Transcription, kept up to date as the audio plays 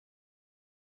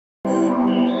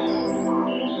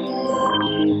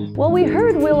Well, we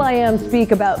heard will.i.am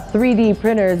speak about 3D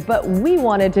printers, but we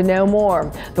wanted to know more.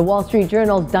 The Wall Street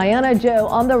Journal's Diana Zhou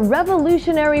on the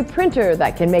revolutionary printer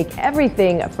that can make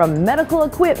everything from medical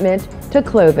equipment to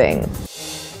clothing.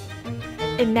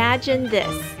 Imagine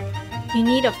this. You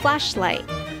need a flashlight.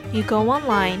 You go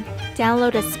online,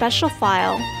 download a special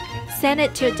file, send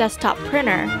it to a desktop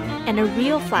printer, and a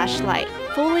real flashlight,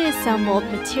 fully assembled,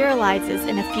 materializes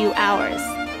in a few hours.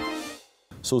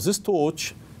 So this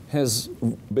torch has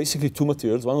basically two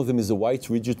materials. One of them is a white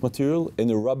rigid material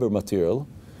and a rubber material.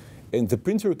 And the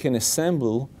printer can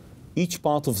assemble each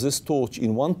part of this torch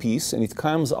in one piece, and it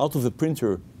comes out of the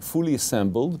printer fully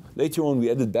assembled. Later on, we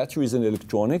added batteries and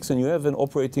electronics, and you have an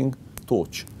operating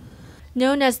torch.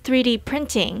 Known as 3D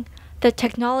printing, the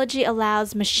technology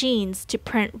allows machines to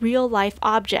print real-life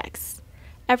objects.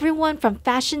 Everyone from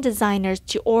fashion designers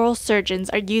to oral surgeons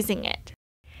are using it.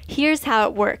 Here's how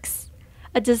it works.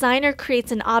 A designer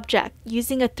creates an object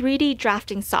using a 3D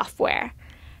drafting software,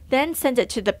 then sends it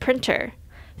to the printer.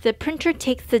 The printer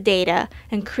takes the data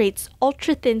and creates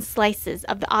ultra-thin slices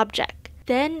of the object,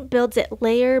 then builds it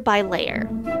layer by layer.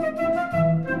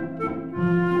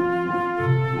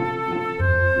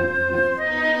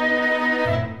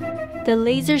 The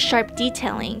laser-sharp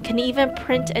detailing can even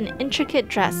print an intricate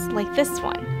dress like this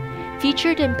one,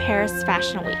 featured in Paris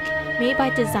Fashion Week, made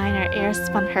by designer Iris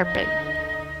van Herpen.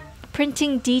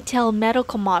 Printing detailed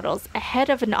medical models ahead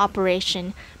of an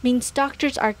operation means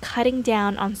doctors are cutting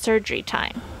down on surgery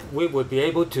time. We would be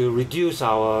able to reduce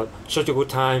our surgical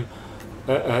time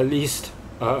at least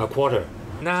a quarter.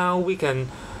 Now we can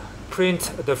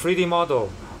print the 3D model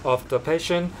of the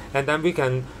patient, and then we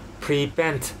can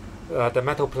pre-bend the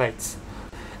metal plates.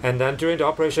 And then during the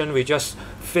operation, we just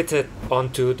fit it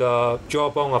onto the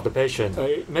jawbone of the patient.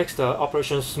 It makes the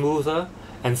operation smoother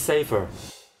and safer.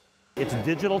 It's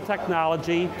digital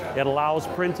technology. It allows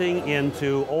printing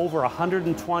into over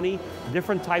 120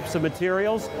 different types of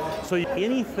materials. So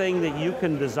anything that you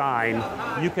can design,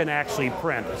 you can actually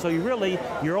print. So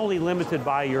you're only limited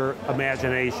by your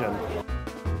imagination.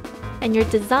 And your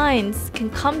designs can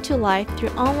come to life through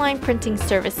online printing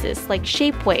services like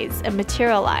Shapeways and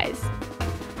Materialize.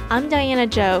 I'm Diana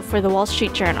Zhou for The Wall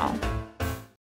Street Journal.